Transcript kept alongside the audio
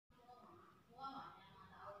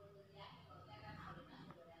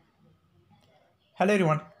Hello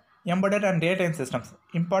everyone. Embedded and real-time systems.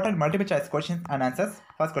 Important multiple choice questions and answers.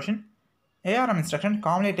 First question. ARM instruction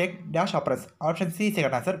commonly take dash operands. Option C is the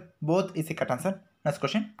correct answer. Both is the correct answer. Next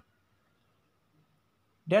question.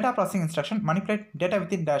 Data processing instruction manipulate data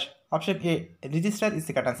within dash. Option A. Register is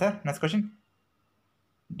the correct answer. Next question.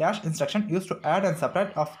 Dash instruction used to add and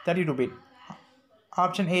subtract of 32-bit.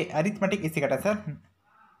 Option A. Arithmetic is the correct answer.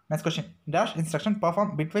 Next question. Dash instruction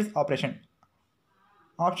perform bitwise operation.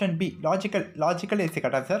 Option B. Logical is the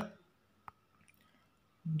correct answer.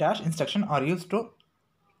 Dash instruction are used to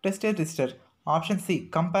test a register. Option C.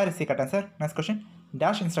 Compare is the correct answer. Next question.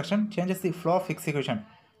 Dash instruction changes the flow of execution.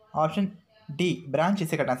 Option D. Branch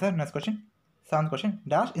is the correct answer. Next question. Seventh question.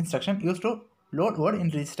 Dash instruction used to load word in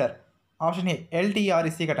register. Option A. LTR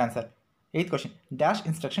is the correct answer. Eighth question. Dash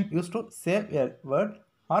instruction used to save a word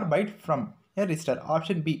or byte from a register.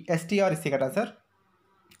 Option B. STR is the correct answer.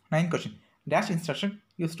 Ninth question. Dash instruction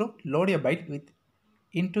used to load a byte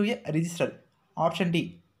into a register. Option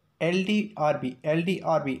D.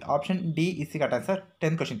 LDRB. Option D is the correct answer.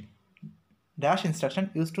 10th question. Dash instruction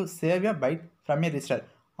used to save a byte from a register.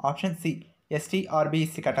 Option C. STRB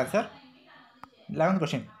is the correct answer. 11th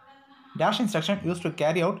question. Dash instruction used to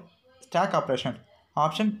carry out stack operation.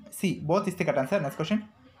 Option C. Both is the correct answer. Next question.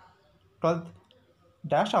 12th.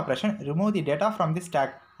 Dash operation remove the data from the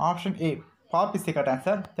stack. Option A. Pop is the correct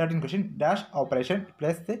answer. 13th question. Dash operation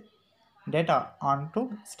place the data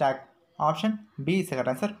onto stack. Option B is the correct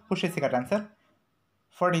answer. Push is the correct answer.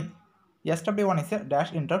 14. SW1 is a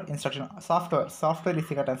dash interrupt instruction. Software is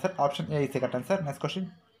the correct answer. Option A is the correct answer. Next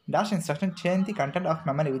question. Dash instruction change the content of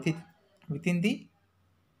memory with the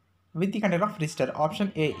content of register.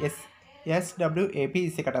 Option A is SWAP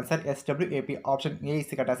is the correct answer. SWAP. Option A is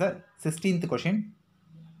the correct answer. 16th question.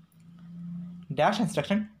 Dash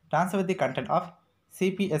instruction transfer the content of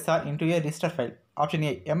CPSR into a register file. Option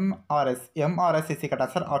A. MRS is the correct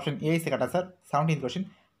answer. Option A is the correct answer. 17th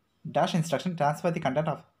question. Dash instruction transfer the content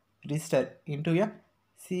of register into a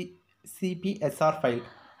CPSR file.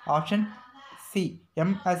 Option C.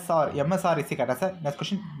 MSR is the correct answer. Next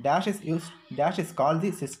question. Dash is called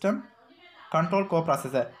the system control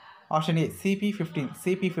coprocessor. Option A.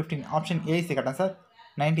 CP15. Option A is the correct answer.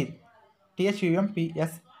 19th. THUMP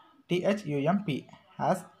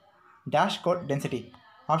has dash code density.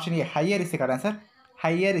 Option A. Higher is the correct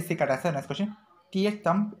answer. Next question. TH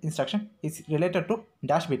thumb instruction is related to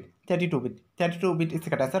dash bit 32-bit. 32-bit is the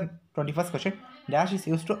correct answer. 21st question. Dash is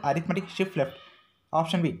used to arithmetic shift left.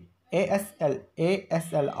 Option B.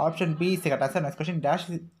 ASL. Option B is the correct answer. Next question.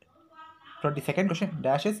 22nd question.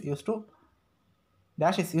 Dash is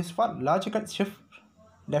used for logical shift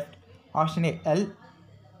left. Option A.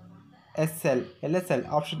 LSL.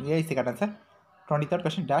 Option A is the correct answer. 23rd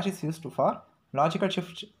question. Dash is used for logical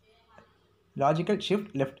shift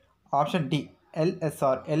left. Option D.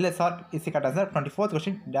 LSR is the correct answer. 24th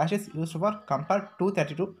question. Dash is used for compare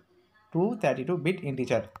 232-bit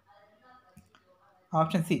integer.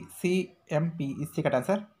 Option C. CMP is the correct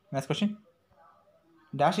answer. Next question.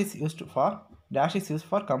 Dash is used for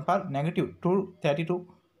compare negative to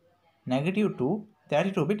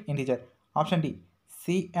 32-bit integer. Option D.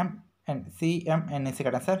 CMN is the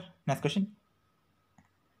correct answer. Next question.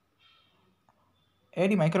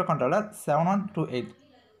 AD microcontroller 7128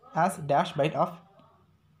 has dash byte of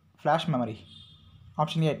flash memory.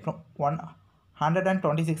 Option A.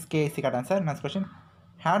 126K is the correct answer. Next question.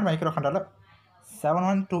 Had microcontroller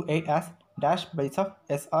 7128 has dash bytes of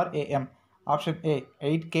SRAM. Option A.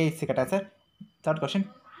 8K is the correct answer. Third question.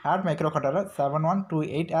 Had microcontroller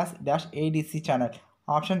 7128 has dash ADC channel.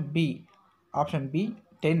 Option B.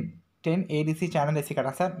 10 ADC channel is the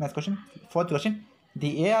correct answer. Next question. Fourth question.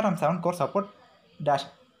 The ARM7 core support dash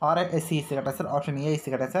RISC is the correct answer. Option A is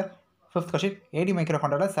the correct answer. Fifth question. AD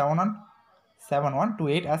microcontroller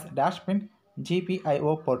 7128 as dash pin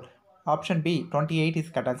GPIO port. Option B. 28 is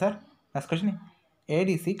the correct answer. Next question.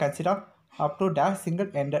 ADC consists of up to dash single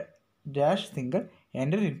ended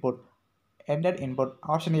input.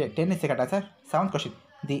 Option A. 10 is the correct answer. Seventh question.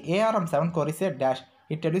 The ARM7 core is a dash.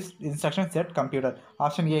 It reduces instruction set computer.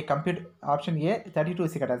 Option A. 32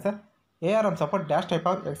 is the correct answer. ARM support dash type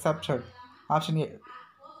of exception. Option A.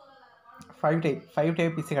 5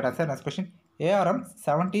 type is the correct answer. Next question. ARM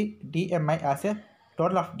 70 DMI as a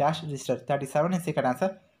total of dash register. 37 is the correct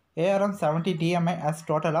answer. ARM 70 DMI as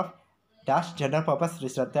total of dash general purpose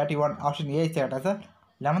register. 31. Option A is the correct answer.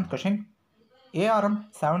 11th question. ARM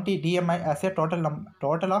 70 DMI as a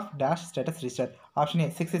total of dash status register. Option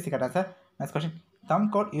A. 6 is the correct answer. Next question.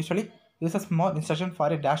 Thumb code usually uses more instruction for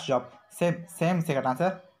a dash job. Same is the correct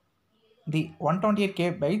answer. The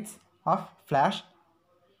 128K bytes of flash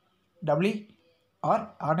W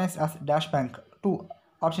are organized as dash bank. 2.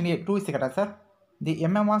 Option A 2 is the correct answer. The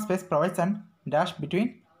MMR space provides an dash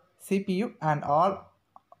between CPU and all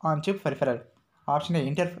on-chip peripheral. Option A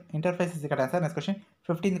interface is the correct answer. Next question.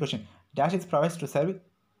 15th question. Dash is provided to service.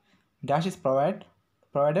 Dash is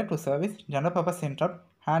provided to service general purpose interrupt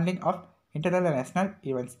handling of internal and external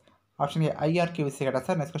events. Option A IRQ is the correct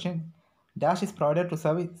answer. Next question. Dash is provided to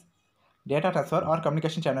service data transfer or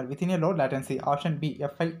communication channel within a low latency. Option B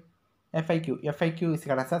FIQ. FIQ is the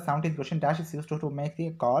correct answer. 17th question. Dash is used to make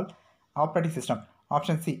the call operating system.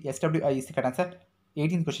 Option C SWI is the correct answer.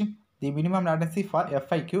 18th question. The minimum latency for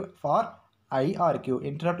FIQ for IRQ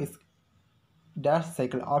interrupt is dash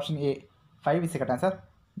cycle. Option A 5 is the correct answer.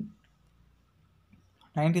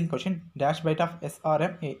 19th question. Dash bytes of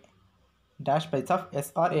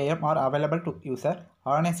SRAM are available to user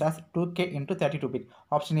organized as 2K into 32-bit.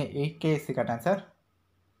 Option A 8K is the correct answer.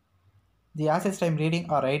 The access time reading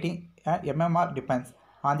or writing MMR depends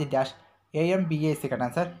on the dash. AMBA is the correct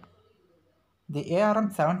answer. The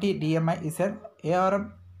ARM70 DMI is an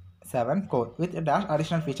ARM7 core with dash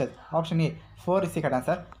additional features. Option A 4 is the correct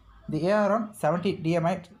answer. The ARM70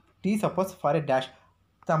 DMI T supports for a dash.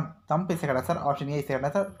 Thumb is the correct answer. Option A is the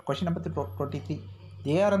correct answer. Question number 23.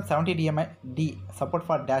 The ARM70 DMI D support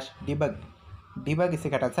for dash debug. Debug is the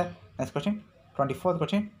correct answer. Next question. 24th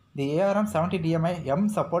question. The ARM70 DMI M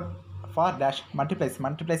support for dash multiplies.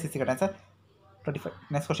 Multiplies is the correct answer. 25.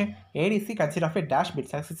 Next question. ADC consists of a dash bit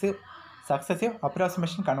successive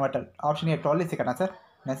approximation converter. Option A 12 is the correct answer.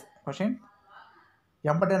 Next question.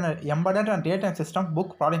 Embedded and real-time system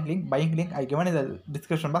book product link buying link I given in the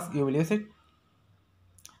description box. You will use it.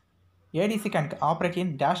 ADC can operate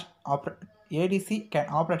in dash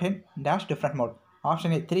different mode.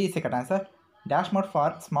 Option A 3 is the correct answer. Dash mode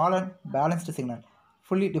for small and balanced signal.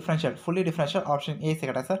 Fully differential. Option A is the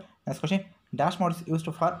correct answer. Next question. Dash mode is used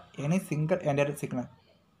for any single-ended signal.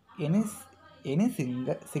 Any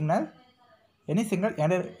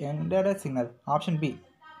single-ended signal. Option B.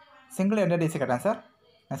 Single-ended is the correct answer.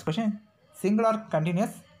 Next question. Single or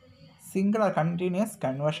continuous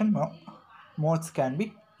conversion modes can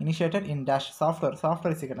be initiated in dash software.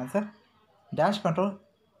 Software is the correct answer. Dash control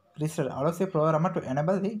register allows a programmer to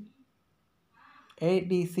enable the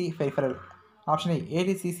ADC peripheral. Option A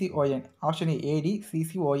ADCCON. Option A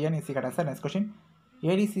ADCCON is the correct answer. Next question.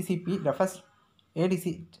 ADCCP refers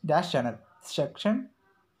ADC dash channel selection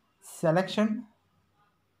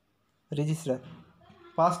register.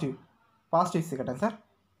 Positive is the correct answer.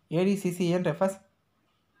 ADCCN refers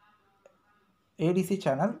ADC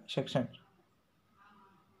channel section.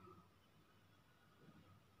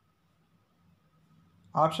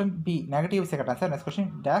 Option B negative is the correct answer. Next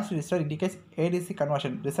question. Dash register indicates ADC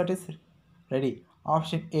conversion. Result is ready.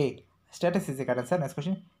 Option A status is the correct answer. Next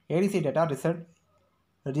question. ADC data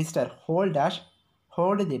register hold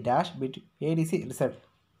the dash bit ADC result.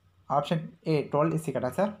 Option A 12 is the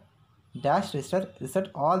correct answer. Dash reset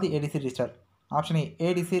all the ADC register. Option A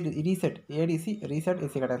ADC reset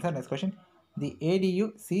is the correct answer. Next question. The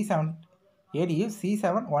ADU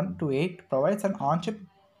C7128 provides an on-chip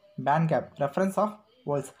band gap reference of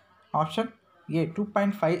volts. Option A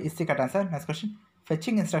 2.5 is the correct answer. Next question.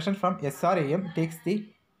 Fetching instruction from SRAM takes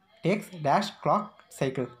dash clock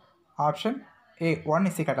cycle. Option A 1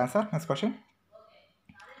 is the correct answer. Next question.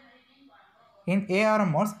 In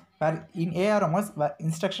ARM modes where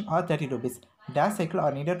instruction are 32 bits, dash cycle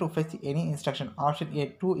are needed to fetch any instruction. Option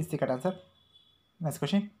A 2 is the correct answer. Next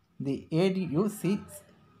question. The ADU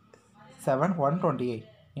C7128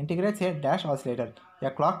 integrates a dash oscillator,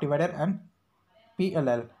 a clock divider and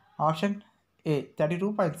PLL. Option A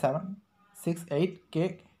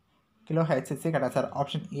 32.768 kHz is the correct answer.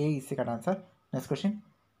 Option A is the correct answer. Next question.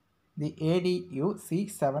 The ADU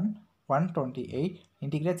C7128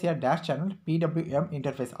 integrates a dash channel PWM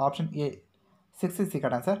interface. Option A 6 is the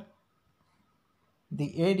correct answer.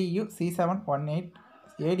 The ADU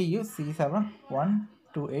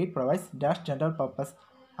C7128 provides dash general purpose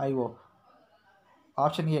IO.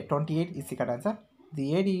 Option A 28 is the correct answer.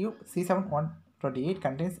 The ADU C7128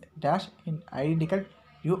 contains dash in identical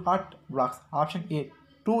UART blocks. Option A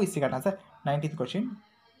 2 is the correct answer. 19th question.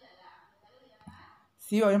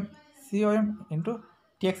 COM into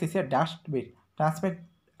TX is a dash bit transmit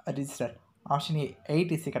register. Option A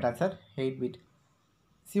 8 is the correct answer. 8 bit.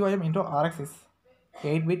 COM into RX is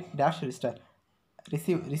 8 bit dash register.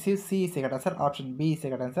 Receive C is the correct answer. Option B is the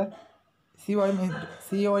correct answer. COM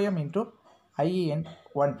into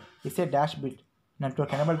IEN1 is a dash bit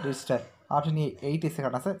network enabled register. Option A 8 is the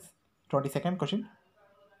correct answer. 22nd question.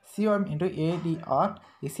 COM into ADR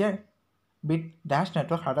is a bit dash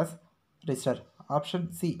network address register.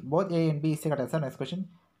 Option C both A and B is the correct answer. Next question.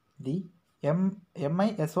 The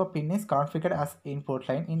MISO pin is configured as input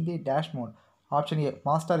line in the dash mode. Option A,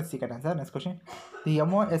 master is the correct answer. Next question. The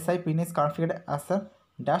MOSI pin is configured as a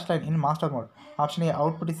dash line in master mode. Option A,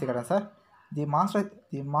 output is the correct answer. The master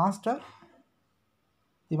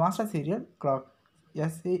serial clock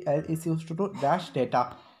SCL is used to dash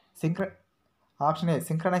data. Option A,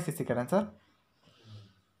 synchronize is the correct answer.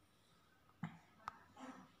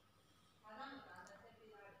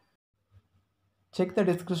 Check the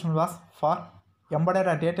description box for embedded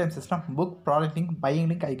and daytime system, book, product link, buying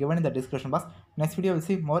link I given in the description box. Next video will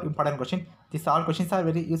see more important question. These all questions are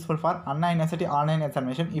very useful for Anna University online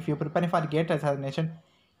examination. If you preparing for GATE examination,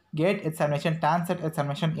 TANSET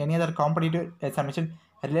examination, any other competitive examination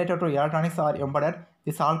related to electronics or embedded,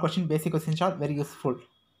 these all question basic questions are very useful.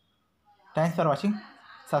 Thanks for watching.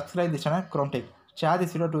 Subscribe this channel, Chrome Tech. Share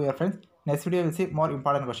this video to your friends. Next video will see more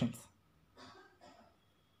important questions.